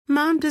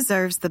Mom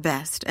deserves the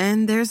best,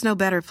 and there's no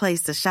better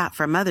place to shop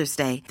for Mother's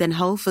Day than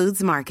Whole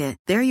Foods Market.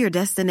 They're your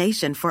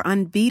destination for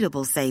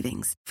unbeatable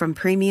savings, from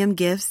premium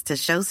gifts to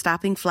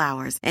show-stopping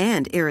flowers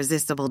and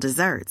irresistible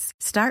desserts.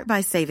 Start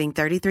by saving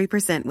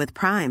 33% with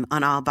Prime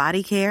on all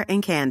body care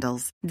and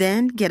candles.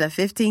 Then get a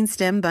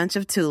 15-stem bunch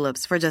of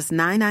tulips for just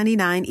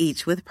 $9.99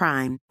 each with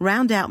Prime.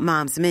 Round out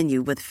Mom's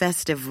menu with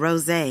festive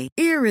rosé,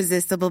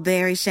 irresistible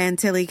berry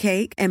chantilly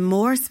cake, and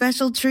more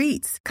special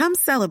treats. Come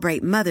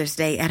celebrate Mother's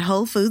Day at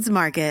Whole Foods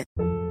Market.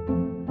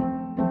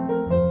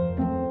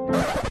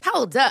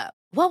 Hold up.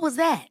 What was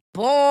that?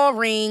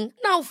 Boring.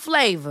 No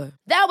flavor.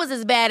 That was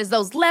as bad as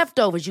those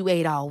leftovers you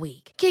ate all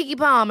week. Keke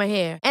Palmer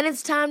here, and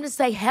it's time to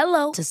say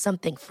hello to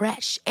something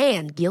fresh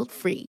and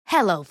guilt-free.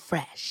 Hello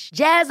Fresh.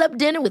 Jazz up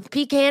dinner with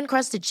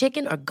pecan-crusted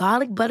chicken or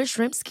garlic butter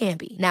shrimp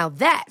scampi. Now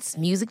that's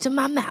music to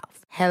my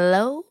mouth.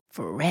 Hello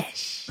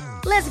Fresh.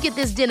 Let's get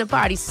this dinner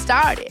party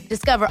started.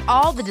 Discover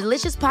all the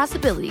delicious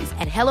possibilities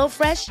at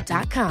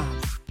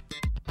hellofresh.com.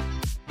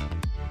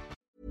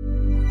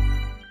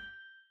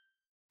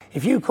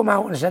 If you come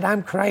out and said,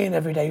 I'm crying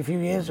every day a few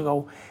years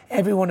ago,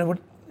 everyone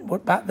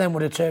would back then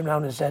would have turned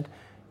around and said,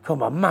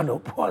 come on, man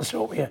up, what's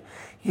up with you?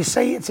 You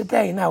say it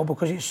today now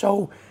because it's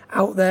so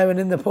out there and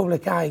in the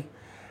public eye.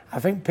 I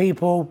think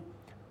people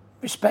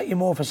respect you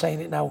more for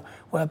saying it now,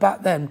 where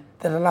back then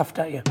they'd have laughed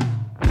at you.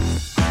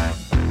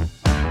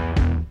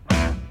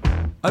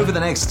 Over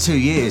the next 2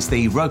 years,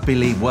 the Rugby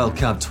League World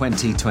Cup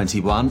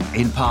 2021,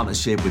 in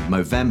partnership with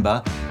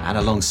Movember and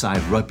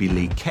alongside Rugby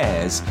League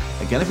Cares,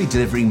 are going to be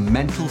delivering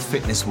mental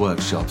fitness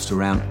workshops to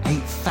around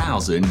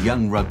 8,000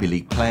 young rugby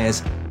league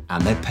players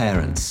and their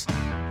parents.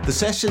 The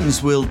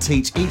sessions will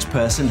teach each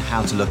person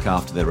how to look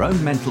after their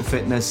own mental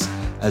fitness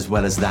as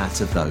well as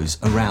that of those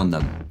around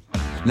them.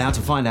 Now,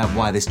 to find out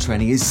why this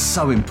training is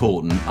so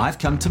important, I've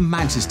come to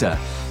Manchester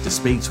to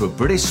speak to a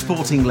British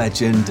sporting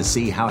legend to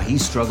see how he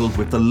struggled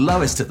with the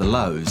lowest of the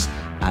lows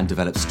and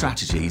developed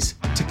strategies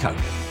to cope.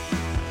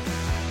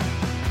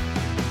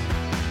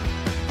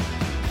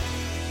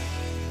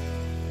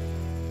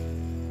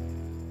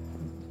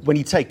 When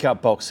you take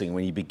up boxing,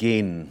 when you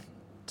begin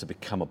to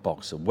become a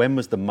boxer, when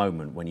was the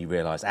moment when you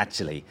realised,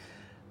 actually,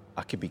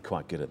 I could be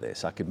quite good at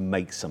this, I could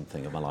make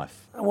something of my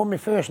life? I won my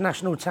first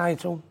national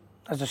title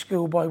as a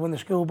schoolboy, won the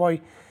schoolboy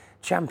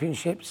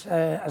championships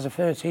as a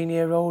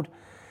 13-year-old.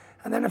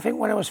 And then I think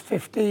when I was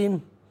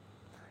 15,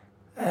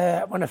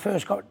 when I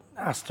first got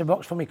asked to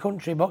box for my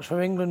country, box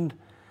for England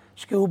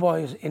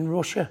schoolboys in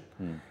Russia.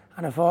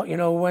 And I thought, you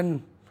know,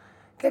 when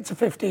I get to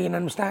 15 and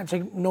I'm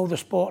starting to know the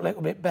sport a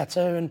little bit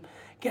better and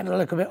getting a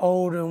little bit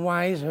older and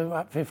wiser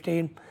at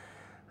 15,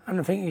 and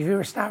I think if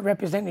you start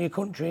representing your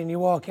country and you're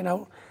walking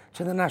out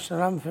to the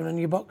national anthem and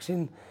you're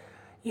boxing,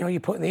 you know, you're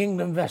putting the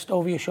England vest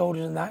over your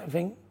shoulders and that, I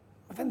think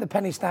the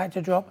penny started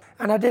to drop.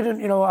 And I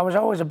didn't, you know, I was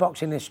always a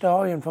boxing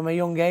historian from a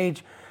young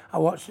age. I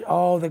watched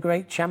all the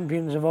great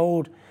champions of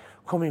old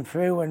coming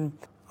through, and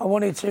I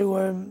wanted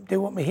to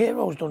do what my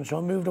heroes done. So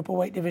I moved up a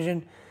weight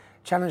division,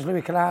 challenged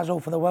Louis Collazo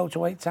for the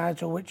welterweight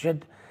title, which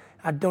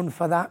I'd done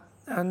for that.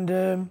 And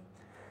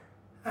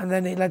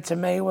then it led to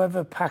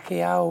Mayweather,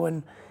 Pacquiao,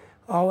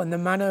 and the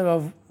manner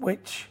of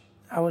which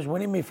I was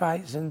winning my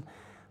fights and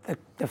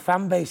the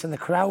fan base and the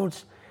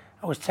crowds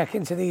I was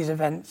taking to these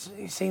events.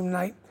 It seemed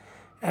like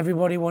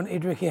everybody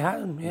wanted Ricky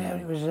Hatton. Yeah,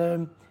 it was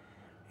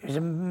a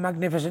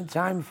magnificent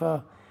time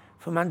for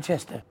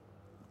Manchester.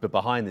 But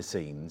behind the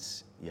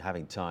scenes, you're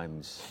having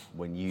times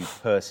when you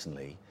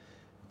personally,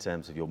 in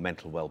terms of your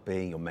mental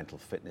well-being, your mental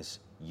fitness,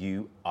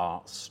 you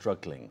are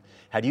struggling.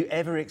 Had you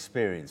ever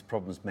experienced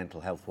problems mental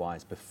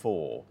health-wise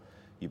before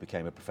you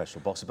became a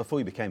professional boxer, before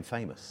you became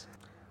famous?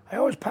 I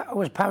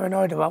was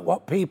paranoid about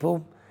what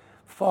people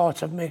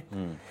thought of me.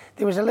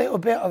 There was a little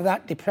bit of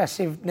that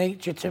depressive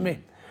nature to me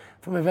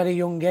from a very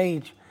young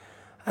age.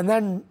 And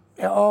then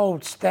it all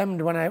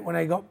stemmed when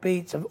I got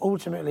beat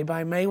ultimately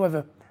by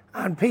Mayweather.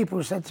 And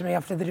people said to me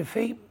after the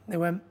defeat, they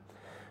went,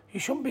 you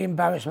shouldn't be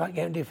embarrassed about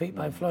getting defeated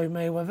by Floyd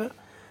Mayweather.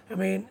 I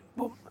mean,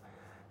 but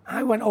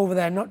I went over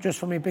there not just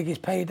for my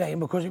biggest payday and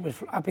because it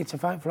was happy to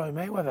fight Floyd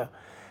Mayweather.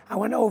 I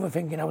went over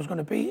thinking I was going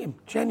to beat him,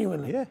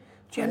 genuinely.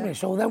 Yeah.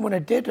 So then when I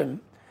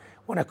didn't,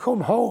 when I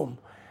come home,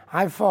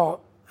 I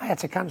thought I had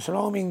to cancel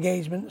all my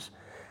engagements.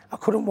 I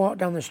couldn't walk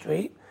down the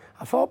street.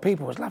 I thought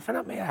people was laughing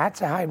at me. I had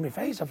to hide my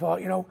face. I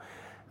thought, you know,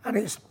 and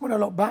it's when I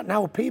look back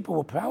now, people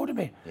were proud of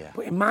me. Yeah.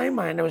 But in my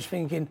mind, I was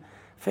thinking,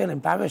 feel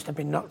embarrassed. I'd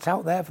been knocked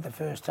out there for the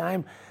first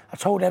time. I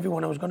told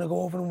everyone I was going to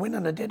go over and win,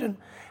 and I didn't.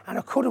 And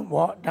I couldn't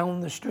walk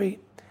down the street.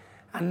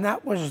 And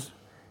that was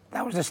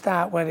the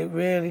start where it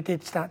really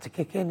did start to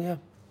kick in, yeah.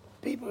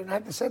 People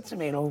had said to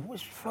me, you know,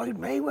 it's Floyd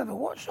Mayweather.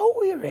 What's up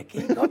with you, Ricky?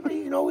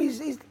 You know,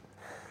 he's.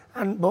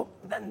 But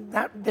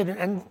that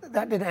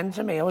didn't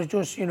enter me. I was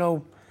just, you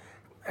know,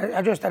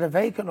 I just had a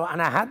vacant,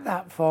 and I had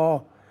that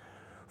for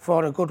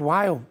a good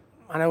while,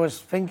 and I was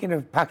thinking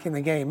of packing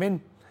the game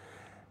in.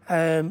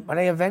 But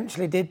I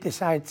eventually did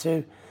decide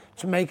to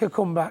make a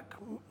comeback,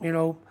 you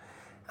know,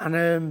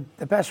 and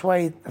the best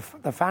way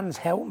the fans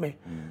helped me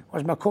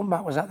was my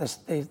comeback was at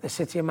the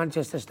City of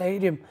Manchester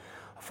Stadium.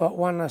 I fought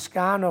Juan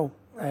Lascano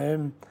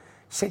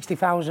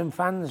 60,000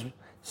 fans,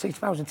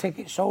 60,000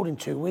 tickets sold in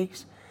 2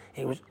 weeks.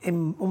 It was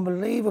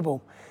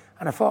unbelievable.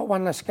 And I fought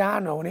Juan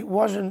Lezcano, and it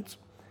wasn't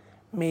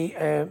me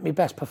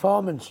best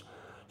performance.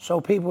 So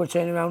people were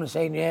turning around and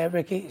saying, yeah,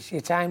 Ricky, it's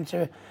your time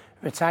to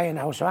retire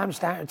now. So I'm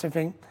starting to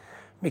think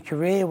my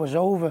career was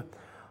over.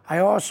 I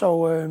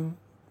also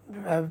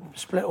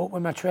split up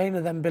with my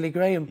trainer then, Billy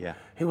Graham,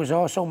 who was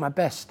also my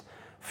best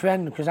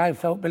friend, because I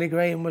felt Billy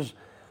Graham was,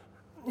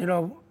 you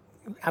know,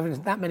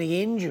 having that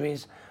many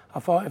injuries. I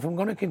thought, if I'm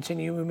going to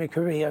continue with my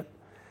career,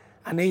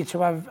 I need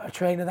to have a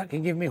trainer that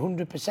can give me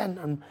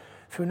 100%. And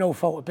through no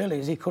fault of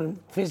Billy's, he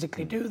couldn't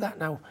physically do that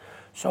now.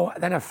 So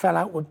then I fell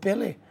out with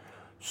Billy.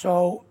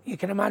 So you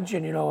can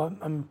imagine, you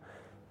know,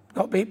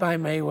 got beat by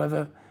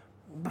Mayweather.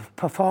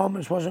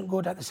 Performance wasn't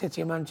good at the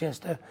City of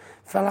Manchester.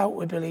 Fell out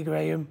with Billy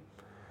Graham.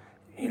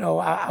 You know,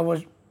 I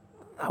was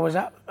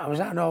at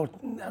an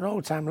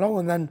all-time low,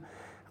 and then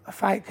a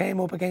fight came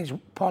up against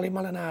Paulie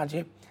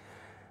Malignaggi,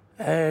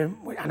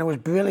 and it was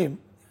brilliant.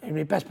 In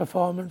my best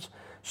performance,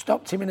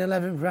 stopped him in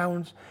 11th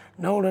rounds.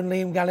 Nolan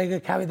Liam Gallagher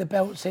carried the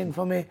belts in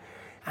for me,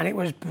 and it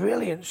was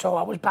brilliant. So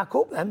I was back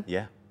up then.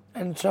 Yeah.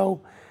 And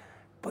so,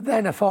 but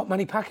then I fought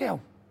Manny Pacquiao,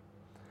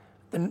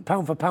 the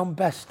pound for pound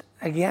best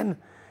again,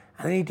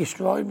 and he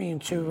destroyed me in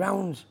 2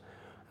 rounds,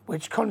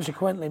 which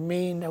consequently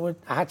mean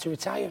I had to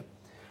retire.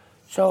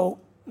 So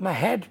my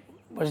head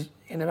was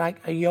in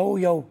like a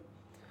yo-yo,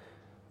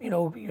 you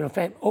know,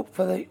 down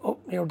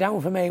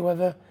for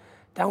Mayweather,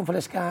 down for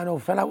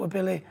Lezcano, fell out with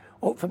Billy,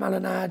 up for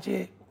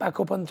Malignaggi, back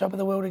up on top of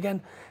the world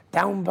again,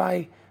 down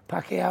by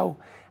Pacquiao,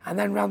 and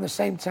then around the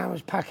same time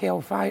as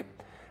Pacquiao fight,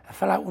 I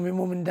fell out with my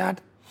mum and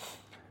dad,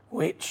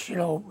 which, you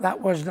know,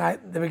 that was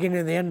like the beginning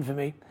of the end for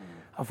me.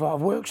 I thought,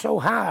 I've worked so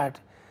hard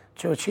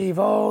to achieve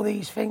all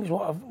these things,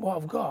 what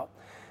I've got.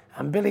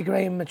 And Billy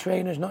Graham, my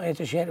trainer's not here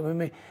to share it with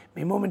me.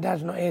 My mum and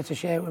dad's not here to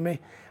share it with me.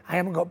 I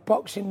haven't got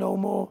boxing no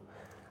more.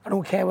 I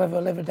don't care whether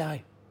I live or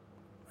die.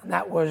 And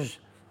that was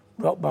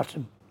rock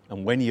bottom.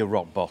 And when you're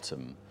rock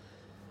bottom,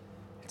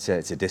 it's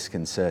a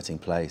disconcerting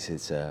place.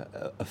 It's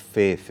a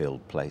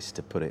fear-filled place,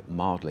 to put it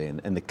mildly.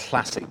 And the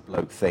classic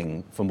bloke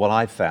thing, from what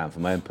I've found,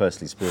 from my own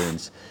personal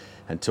experience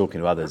and talking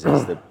to others,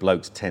 is that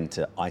blokes tend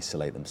to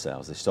isolate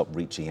themselves. They stop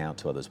reaching out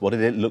to others. What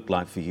did it look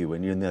like for you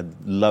when you're in the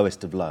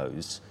lowest of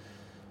lows?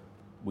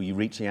 Were you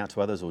reaching out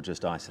to others or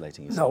just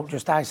isolating yourself? No,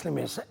 just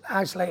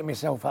isolating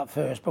myself at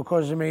first,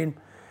 because, I mean,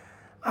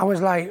 I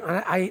was like,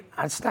 I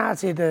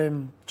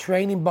started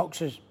training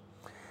boxers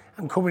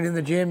and coming in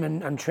the gym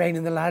and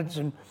training the lads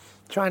and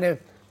trying to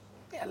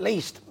at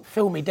least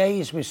fill my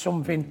days with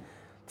something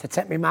to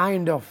take my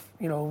mind off,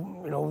 you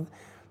know,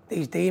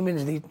 these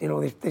demons,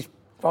 this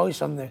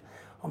voice on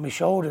my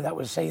shoulder that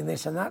was saying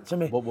this and that to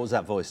me. What was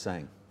that voice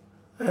saying?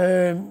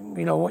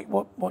 You know,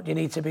 what do you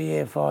need to be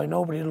here for?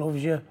 Nobody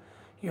loves you.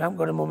 You haven't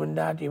got a mum and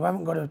dad. You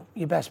haven't got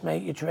your best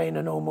mate, your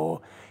trainer no more.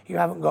 You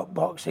haven't got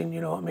boxing,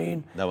 you know what I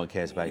mean? No one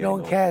cares about you. No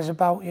one cares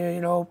about you, you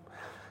know.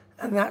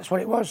 And that's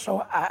what it was.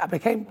 So I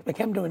became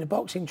doing the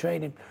boxing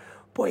training,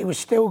 but it was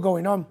still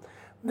going on.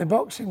 The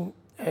boxing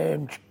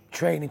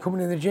training,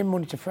 coming in the gym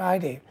Monday to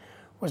Friday,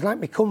 was like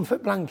my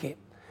comfort blanket.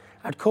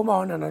 I'd come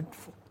on and I'd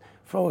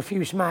throw a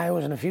few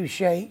smiles and a few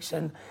shakes,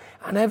 and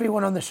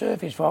everyone on the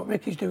surface thought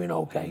Ricky's doing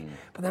okay.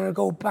 But then I'd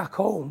go back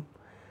home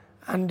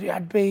and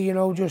I'd be, you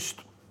know, just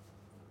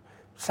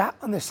sat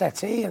on the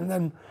settee, and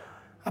then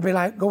I'd be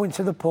like going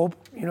to the pub,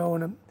 you know.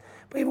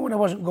 But even when I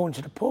wasn't going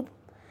to the pub,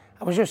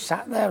 I was just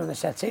sat there on the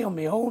settee on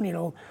my own, you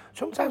know.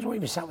 Sometimes I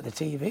wouldn't even sat with the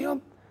TV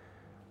on.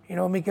 You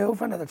know, my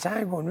girlfriend at the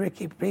time going,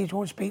 Ricky, please go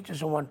and speak to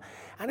someone.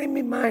 And in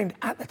my mind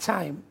at the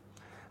time,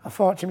 I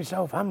thought to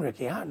myself, I'm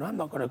Ricky Hatton, I'm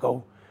not going to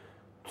go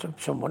to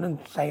someone and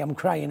say I'm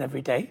crying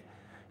every day.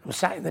 I'm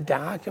sat in the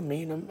dark. I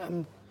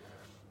mean,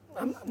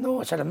 no,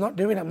 I said, I'm not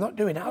doing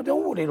it. I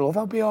don't worry, love,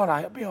 I'll be all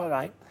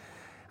right.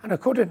 And I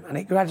couldn't, and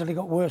it gradually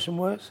got worse and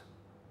worse.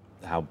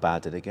 How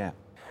bad did it get?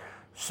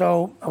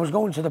 So I was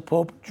going to the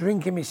pub,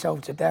 drinking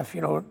myself to death,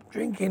 you know,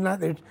 drinking like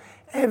there's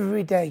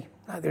every day,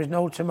 like there's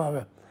no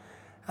tomorrow.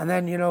 And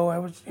then, you know, I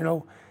was, you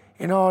know,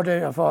 in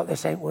order, I thought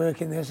this ain't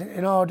working,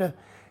 in order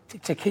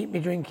to keep me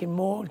drinking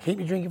more, keep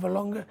me drinking for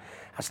longer,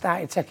 I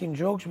started taking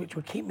drugs, which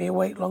would keep me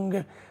awake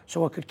longer,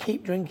 so I could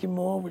keep drinking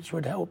more, which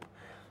would help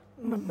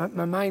my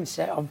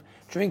mindset of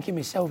drinking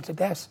myself to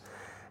death.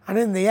 And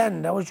in the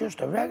end, I was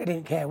just a wreck. I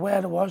didn't care where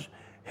I was,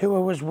 who I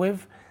was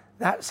with.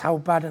 That's how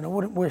bad, and I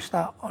wouldn't wish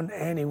that on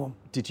anyone.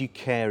 Did you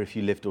care if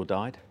you lived or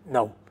died?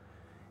 No,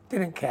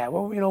 didn't care.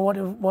 Well, you know,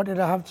 what did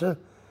I have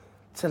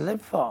to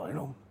live for, you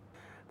know?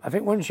 I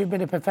think once you've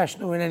been a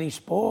professional in any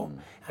sport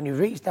and you've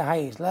reached the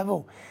highest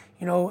level,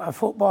 you know, a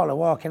footballer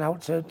walking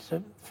out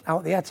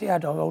out the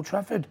Etihad or Old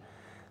Trafford,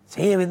 it's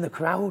hearing the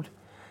crowd,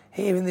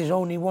 hearing there's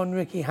only one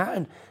Ricky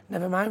Hatton,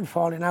 never mind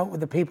falling out with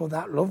the people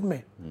that love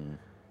me.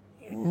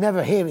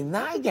 Never hearing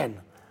that again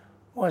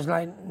was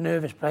like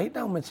nervous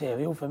breakdown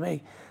material for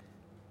me.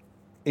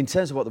 In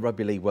terms of what the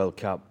Rugby League World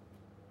Cup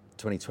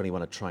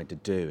 2021 are trying to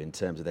do in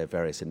terms of their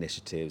various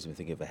initiatives, and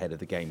thinking of ahead of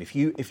the game, if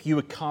you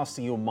were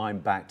casting your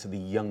mind back to the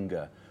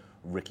younger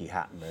Ricky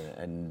Hatton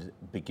and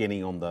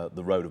beginning on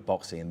the road of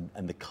boxing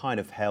and the kind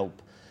of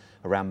help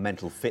around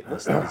mental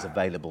fitness that is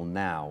available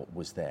now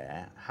was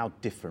there, how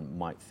different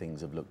might things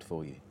have looked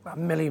for you?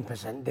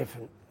 1,000,000%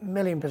 different.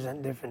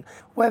 1,000,000% different.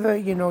 Whether,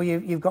 you know,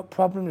 you've got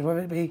problems, whether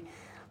it be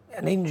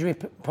an injury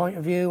point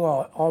of view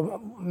or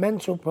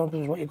mental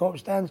problems, what you got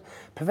upstairs,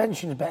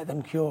 prevention is better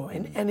than cure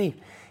in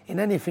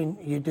anything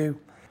you do.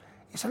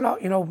 It's a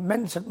lot, you know,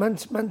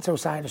 mental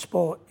side of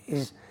sport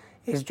is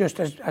just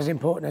as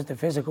important as the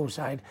physical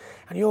side.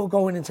 And you're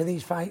going into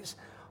these fights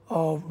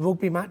or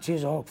rugby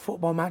matches or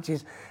football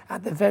matches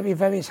at the very,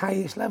 very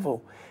highest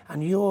level,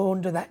 and you're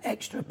under that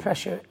extra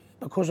pressure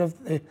because of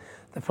the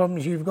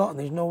problems you've got, and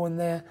there's no one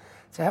there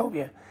to help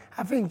you.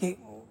 I think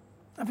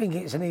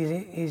it's an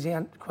easy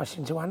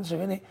question to answer,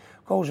 isn't it?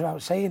 Goes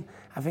without saying.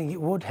 I think it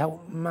would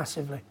help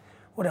massively.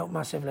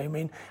 I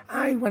mean,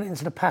 I went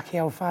into the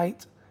Pacquiao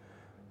fight,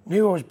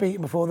 knew I was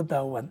beaten before the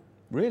bell went.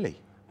 Really?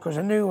 Because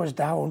I knew I was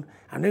down,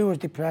 I knew I was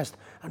depressed,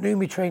 I knew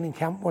my training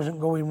camp wasn't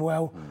going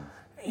well.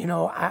 You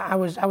know, I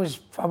went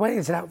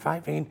into that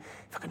fight thinking,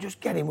 if I can just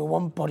get him with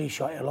one body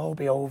shot, it'll all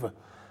be over.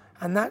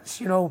 And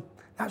that's, you know,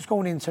 that's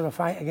going into a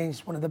fight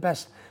against one of the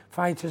best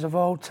fighters of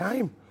all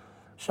time.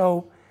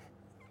 So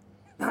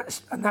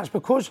that's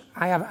because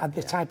I haven't had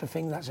the type of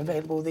thing that's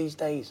available these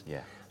days.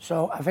 Yeah.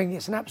 So I think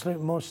it's an absolute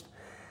must.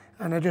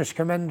 And I just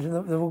commend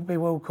the Rugby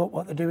World Cup,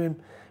 what they're doing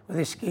with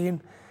this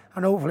skiing.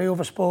 And hopefully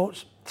other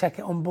sports take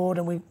it on board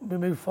and we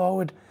move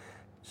forward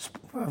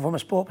from a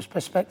sports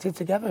perspective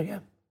together, yeah.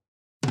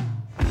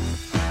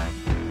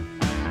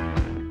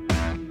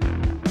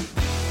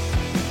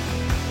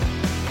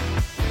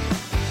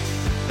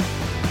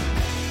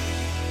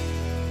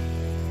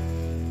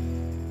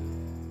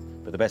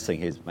 But the best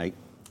thing is, mate,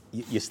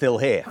 you're still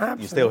here.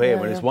 Absolutely, you're still here. yeah,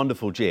 We're in this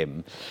wonderful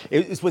gym.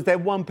 Was there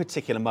one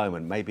particular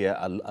moment, maybe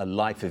a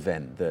life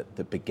event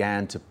that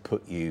began to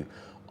put you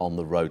on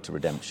the road to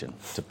redemption,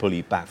 to pull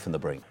you back from the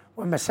brink?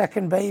 When my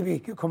second baby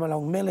could come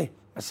along, Millie,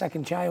 my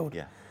second child.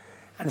 Yeah.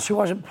 And she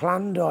wasn't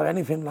planned or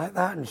anything like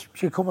that. And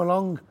she come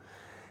along,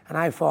 and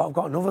I thought, I've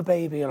got another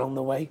baby along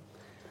the way.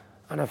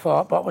 And I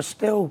thought, but I was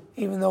still,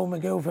 even though my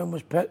girlfriend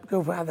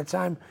at the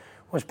time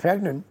was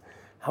pregnant,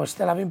 I was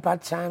still having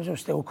bad times. I was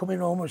still coming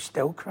home. I was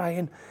still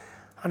crying.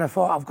 And I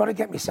thought, I've got to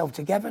get myself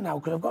together now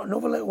because I've got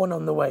another little one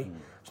on the way.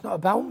 It's not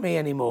about me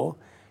anymore.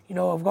 You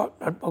know, I've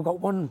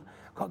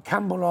got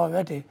Campbell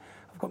already.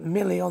 I've got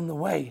Millie on the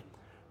way.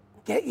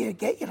 Get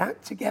your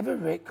act together,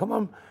 Rick. Come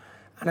on.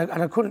 And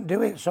I couldn't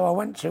do it. So I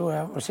went to,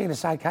 I was seeing a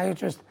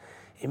psychiatrist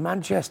in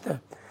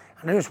Manchester.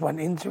 And I just went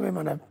into him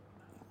and I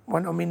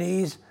went on my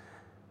knees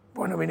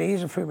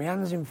and threw my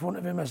hands in front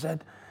of him. I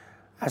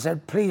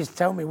said, please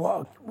tell me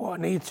what I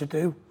need to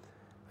do.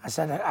 I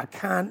said, I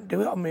can't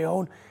do it on my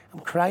own. I'm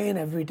crying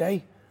every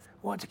day.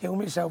 I want to kill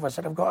myself. I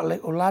said, I've got a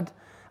little lad.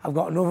 I've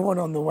got another one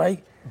on the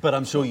way. But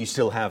I'm sure you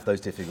still have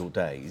those difficult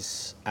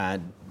days.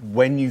 And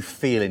when you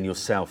feel in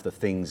yourself that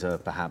things are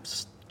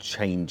perhaps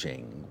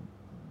changing,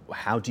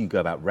 how do you go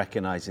about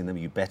recognising them? Are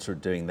you better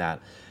at doing that?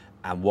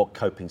 And what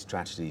coping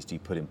strategies do you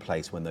put in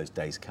place when those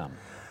days come?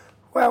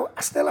 Well,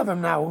 I still have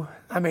them now.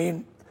 I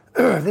mean,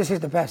 this is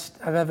the best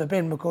I've ever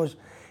been because,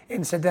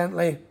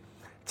 incidentally,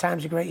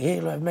 time's a great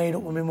healer. I've made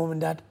up with my mum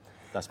and dad.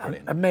 That's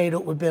brilliant. I've made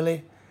up with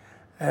Billy.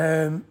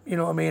 You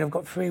know what I mean? I've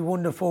got 3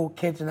 wonderful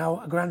kids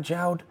now, a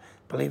grandchild,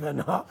 believe it or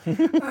not.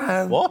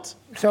 What?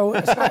 So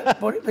it's like,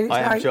 but it's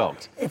I am like,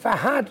 shocked. If I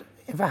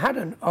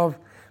hadn't have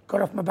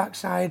got off my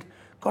backside,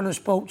 gone and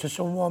spoke to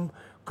someone,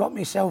 got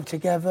myself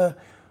together,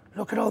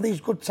 look at all these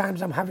good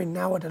times I'm having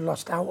now I'd have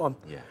lost out on.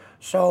 Yeah.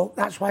 So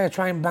that's why I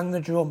try and bang the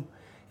drum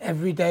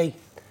every day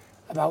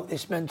about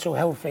this mental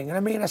health thing. And I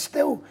mean,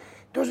 it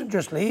doesn't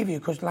just leave you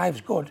because life's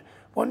good.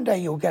 One day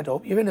you'll get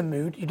up, you're in a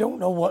mood, you don't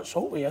know what's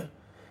up with you,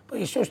 but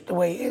it's just the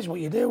way it is, what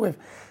you deal with.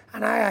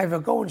 And I either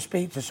go and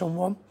speak to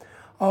someone,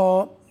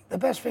 or the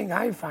best thing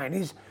I find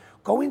is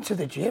go into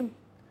the gym. You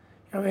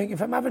know what I mean?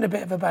 If I'm having a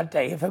bit of a bad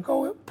day, if I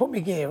go put my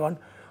gear on,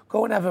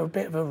 go and have a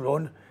bit of a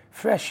run,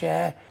 fresh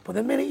air, but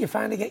the minute you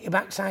finally get your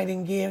backside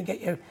in gear and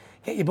get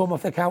your bum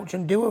off the couch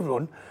and do a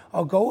run,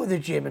 or go to the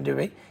gym and do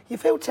it, you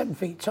feel 10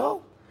 feet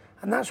tall.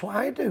 And that's what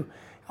I do.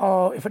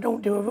 Or if I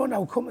don't do a run,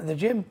 I'll come to the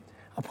gym,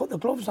 I'll put the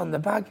gloves on the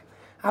bag,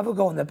 have a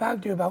go in the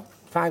bag, do about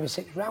 5 or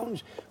 6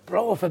 rounds,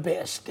 blow off a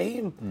bit of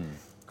steam,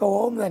 go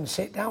home, then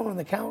sit down on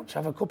the couch,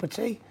 have a cup of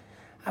tea.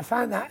 I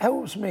find that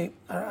helps me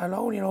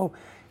alone, you know.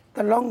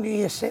 The longer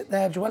you sit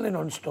there dwelling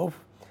on stuff,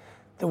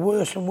 the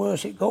worse and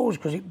worse it goes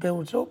because it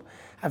builds up.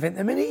 I think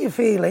the minute you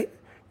feel it,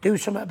 do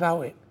something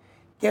about it.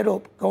 Get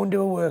up, go and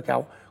do a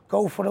workout,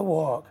 go for a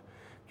walk,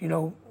 you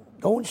know,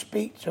 go and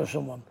speak to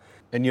someone.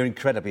 And you're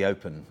incredibly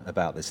open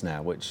about this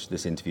now, which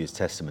this interview is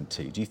testament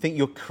to. Do you think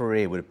your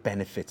career would have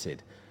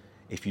benefited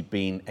if you'd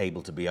been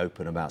able to be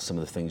open about some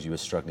of the things you were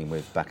struggling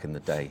with back in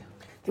the day?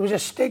 There was a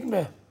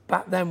stigma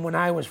back then when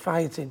I was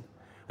fighting.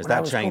 Has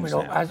that changed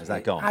now? Has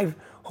that gone?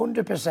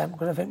 100%,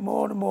 because I think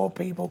more and more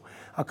people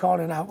are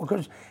calling out,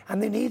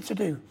 and they need to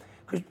do,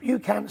 because you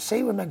can't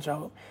see with mental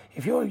health.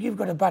 If you've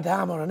got a bad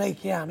arm or an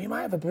achy arm, you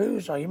might have a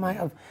bruise or you might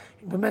have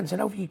mental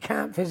health, you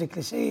can't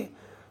physically see it.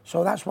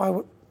 So that's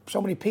why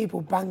so many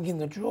people banging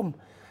the drum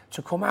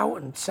to come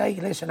out and say,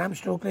 listen, I'm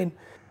struggling.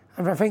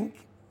 And I think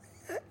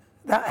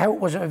that help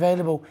wasn't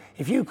available.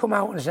 If you come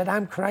out and said,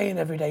 I'm crying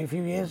every day a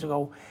few years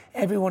ago,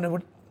 everyone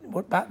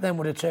would back then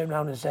would have turned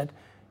around and said,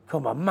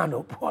 come on, man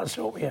up, what's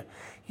up here?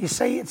 You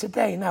say it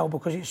today now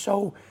because it's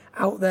so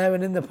out there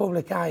and in the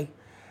public eye.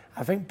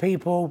 I think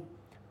people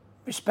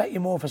respect you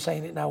more for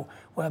saying it now,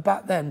 where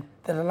back then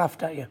they'd have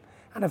laughed at you.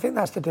 And I think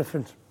that's the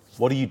difference.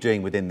 What are you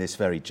doing within this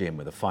very gym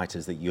with the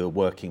fighters that you're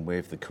working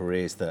with, the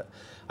careers that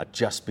are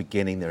just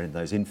beginning, they're in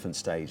those infant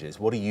stages?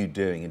 What are you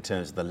doing in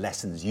terms of the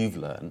lessons you've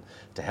learned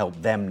to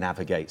help them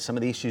navigate some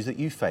of the issues that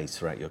you face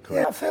throughout your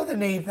career? Yeah, I feel the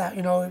need that,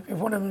 if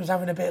one of them's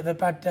having a bit of a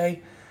bad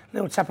day, a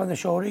little tap on the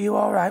shoulder, you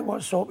all right,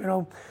 what's up,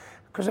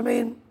 Because,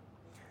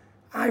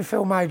 I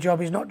feel my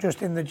job is not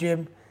just in the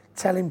gym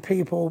telling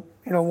people,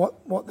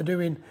 what they're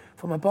doing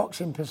from a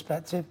boxing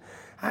perspective.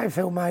 I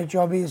feel my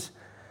job is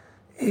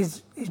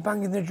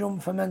banging the drum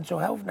for mental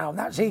health now.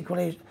 That's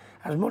equally,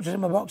 as much as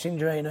I'm a boxing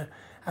trainer,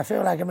 I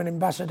feel like I'm an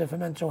ambassador for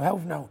mental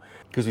health now.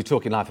 Because we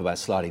talk in life about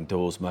sliding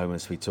doors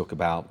moments, we talk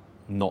about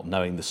not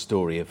knowing the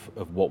story of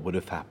what would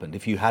have happened.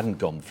 If you hadn't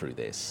gone through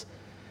this,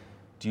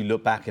 do you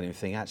look back and you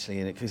think,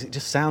 actually, because it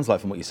just sounds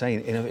like from what you're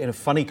saying, in a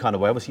funny kind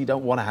of way, obviously you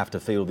don't want to have to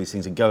feel these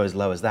things and go as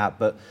low as that,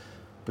 but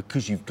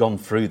because you've gone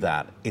through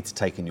that, it's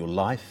taken your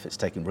life, it's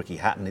taken Ricky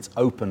Hatton, it's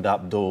opened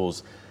up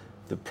doors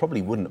that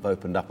probably wouldn't have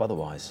opened up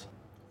otherwise.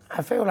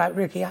 I feel like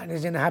Ricky Hatton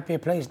is in a happier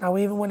place now,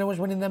 even when I was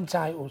winning them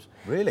titles.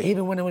 Really?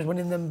 Even when I was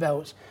winning them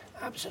belts.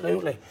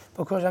 Absolutely.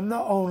 Because I'm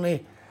not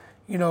only,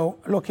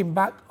 looking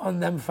back on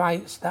them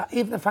fights, that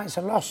even the fights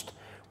I lost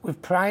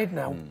with pride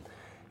now,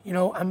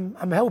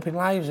 I'm helping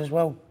lives as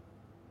well.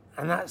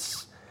 And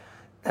that's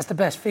the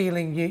best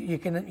feeling you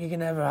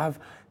can ever have.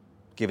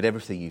 Given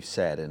everything you've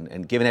said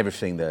and given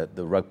everything that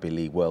the Rugby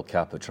League World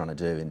Cup are trying to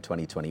do in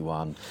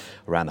 2021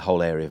 around the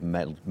whole area of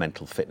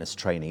mental fitness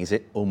training, is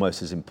it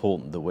almost as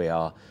important that we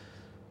are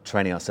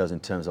training ourselves in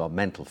terms of our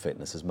mental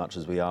fitness as much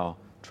as we are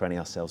training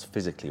ourselves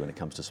physically when it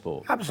comes to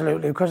sport?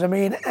 Absolutely, because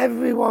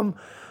everyone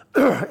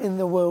in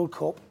the World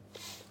Cup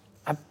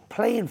are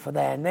playing for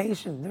their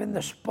nation. They're in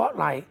the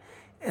spotlight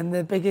in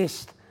the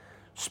biggest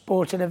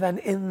sporting event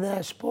in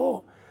their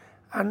sport.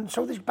 And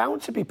so there's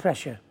bound to be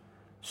pressure.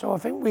 So I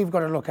think we've got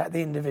to look at the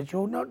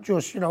individual, not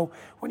just,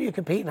 when you're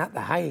competing at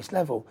the highest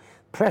level,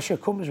 pressure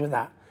comes with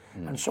that.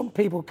 And some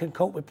people can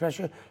cope with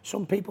pressure,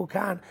 some people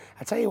can't.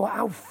 I tell you what,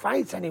 I'll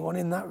fight anyone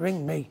in that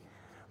ring, me.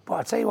 But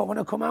I tell you what, when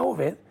I come out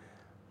of it,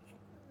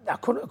 I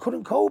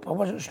couldn't cope, I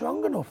wasn't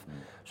strong enough.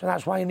 So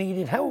that's why I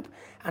needed help.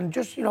 And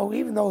just,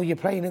 even though you're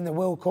playing in the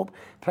World Cup,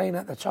 playing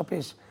at the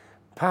toppest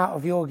part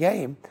of your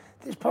game,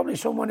 there's probably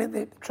someone in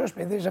there, trust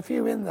me, there's a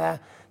few in there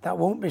that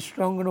won't be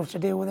strong enough to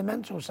deal with the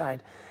mental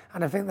side.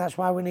 And I think that's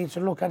why we need to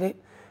look at it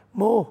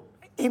more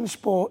in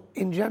sport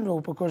in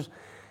general, because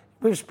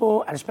with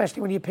sport, and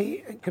especially when you're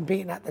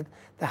competing at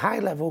the high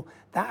level,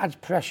 that adds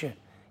pressure.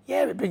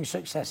 Yeah, it brings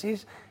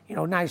successes,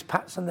 nice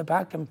pats on the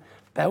back and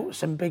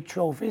belts and big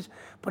trophies,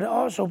 but it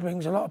also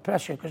brings a lot of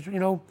pressure because,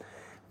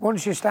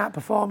 once you start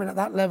performing at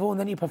that level and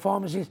then your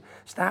performances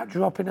start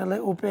dropping a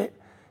little bit,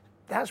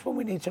 that's when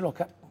we need to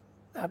look at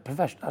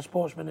professional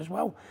sportsmen as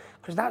well,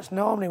 because that's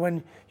normally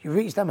when you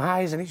reach them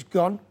highs and it's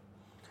gone.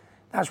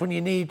 That's when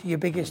you need your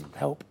biggest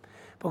help,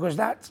 because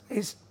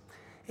it's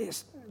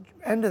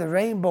end of the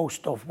rainbow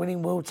stuff,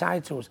 winning world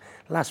titles,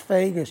 Las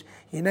Vegas,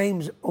 your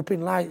name's up in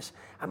lights.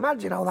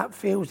 Imagine how that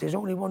feels. There's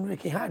only one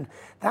Ricky Hatton.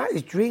 That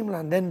is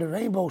dreamland, end of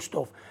rainbow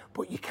stuff,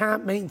 but you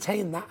can't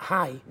maintain that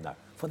high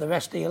for the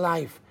rest of your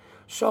life.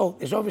 So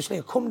there's obviously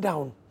a come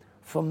down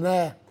from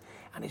there,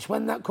 and it's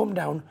when that come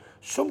down,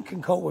 some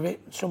can cope with it,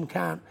 some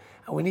can't,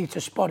 and we need to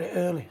spot it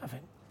early, I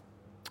think.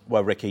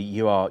 Well, Ricky,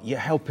 you're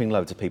helping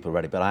loads of people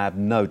already, but I have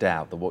no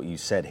doubt that what you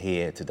said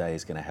here today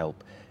is going to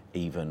help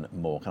even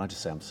more. Can I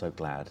just say I'm so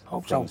glad.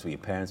 Hope so. Things with your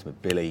parents, with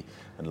Billy,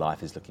 and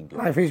life is looking good.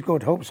 Life is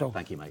good, hope so.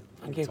 Thank you, mate.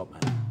 Thank you. Top man.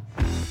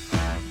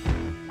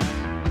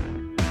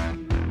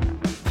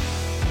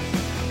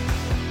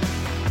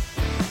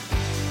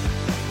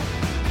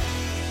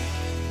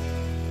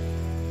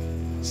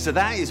 So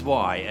that is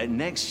why at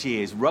next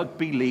year's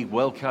Rugby League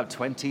World Cup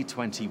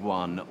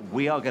 2021,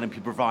 we are going to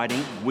be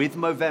providing, with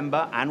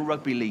Movember and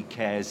Rugby League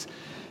Cares,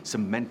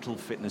 some mental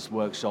fitness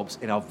workshops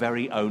in our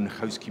very own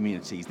host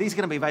communities. These are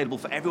going to be available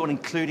for everyone,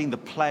 including the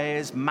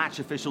players, match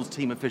officials,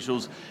 team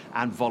officials,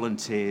 and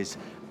volunteers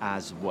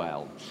as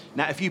well.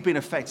 Now, if you've been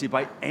affected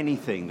by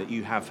anything that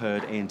you have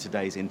heard in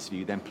today's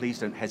interview, then please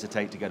don't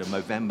hesitate to go to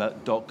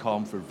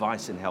Movember.com for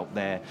advice and help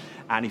there.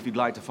 And if you'd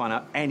like to find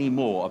out any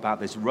more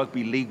about this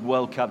Rugby League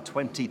World Cup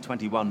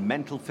 2021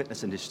 Mental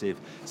Fitness Initiative,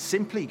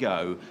 simply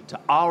go to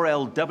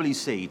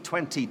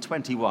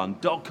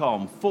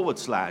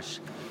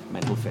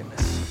rlwc2021.com/mental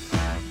fitness.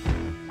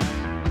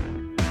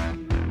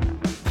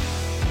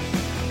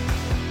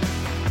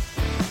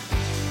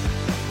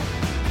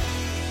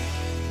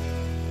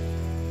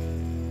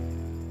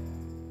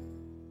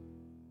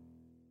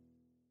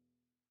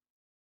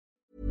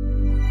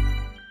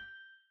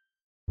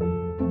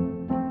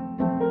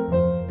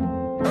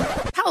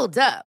 Hold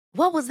up.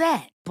 What was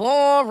that?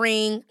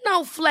 Boring.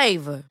 No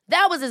flavor.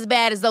 That was as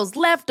bad as those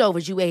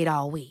leftovers you ate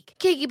all week.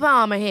 Keke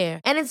Palmer here,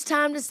 and it's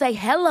time to say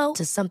hello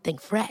to something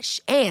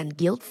fresh and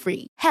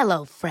guilt-free.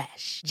 Hello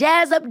Fresh.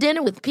 Jazz up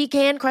dinner with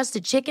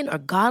pecan-crusted chicken or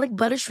garlic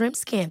butter shrimp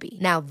scampi.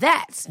 Now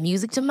that's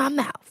music to my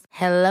mouth.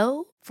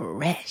 Hello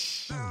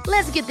Fresh.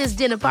 Let's get this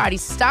dinner party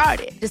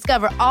started.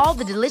 Discover all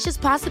the delicious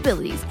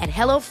possibilities at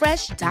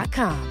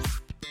hellofresh.com.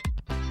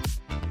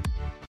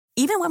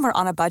 Even when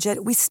we're on a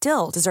budget, we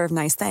still deserve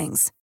nice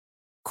things.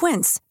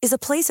 Quince is a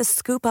place to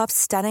scoop up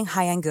stunning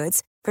high-end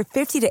goods for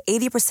 50 to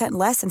 80%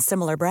 less than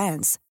similar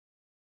brands.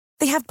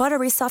 They have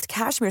buttery soft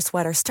cashmere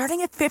sweaters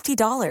starting at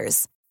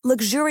 $50,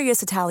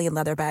 luxurious Italian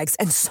leather bags,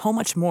 and so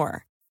much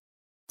more.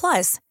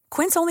 Plus,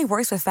 Quince only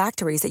works with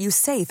factories that use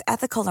safe,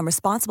 ethical, and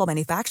responsible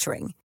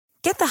manufacturing.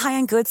 Get the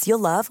high-end goods you'll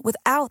love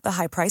without the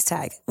high price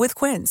tag with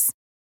Quince.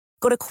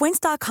 Go to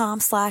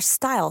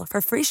quince.com/style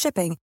for free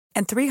shipping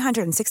and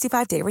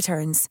 365-day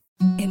returns.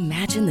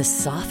 Imagine the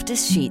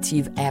softest sheets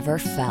you've ever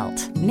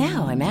felt.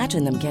 Now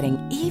imagine them getting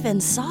even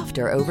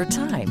softer over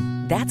time.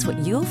 That's what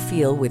you'll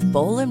feel with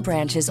Boll &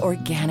 Branch's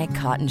organic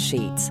cotton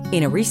sheets.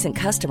 In a recent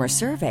customer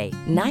survey,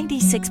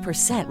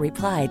 96%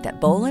 replied that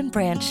Boll &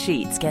 Branch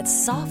sheets get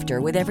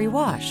softer with every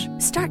wash.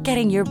 Start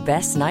getting your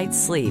best night's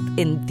sleep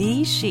in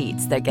these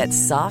sheets that get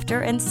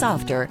softer and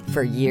softer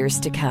for years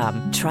to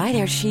come. Try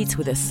their sheets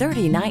with a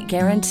 30-night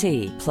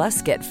guarantee.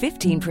 Plus, get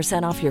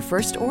 15% off your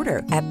first order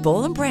at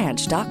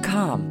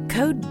bollandbranch.com.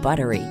 Code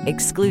BUTTERY.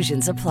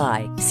 Exclusions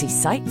apply. See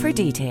site for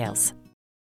details.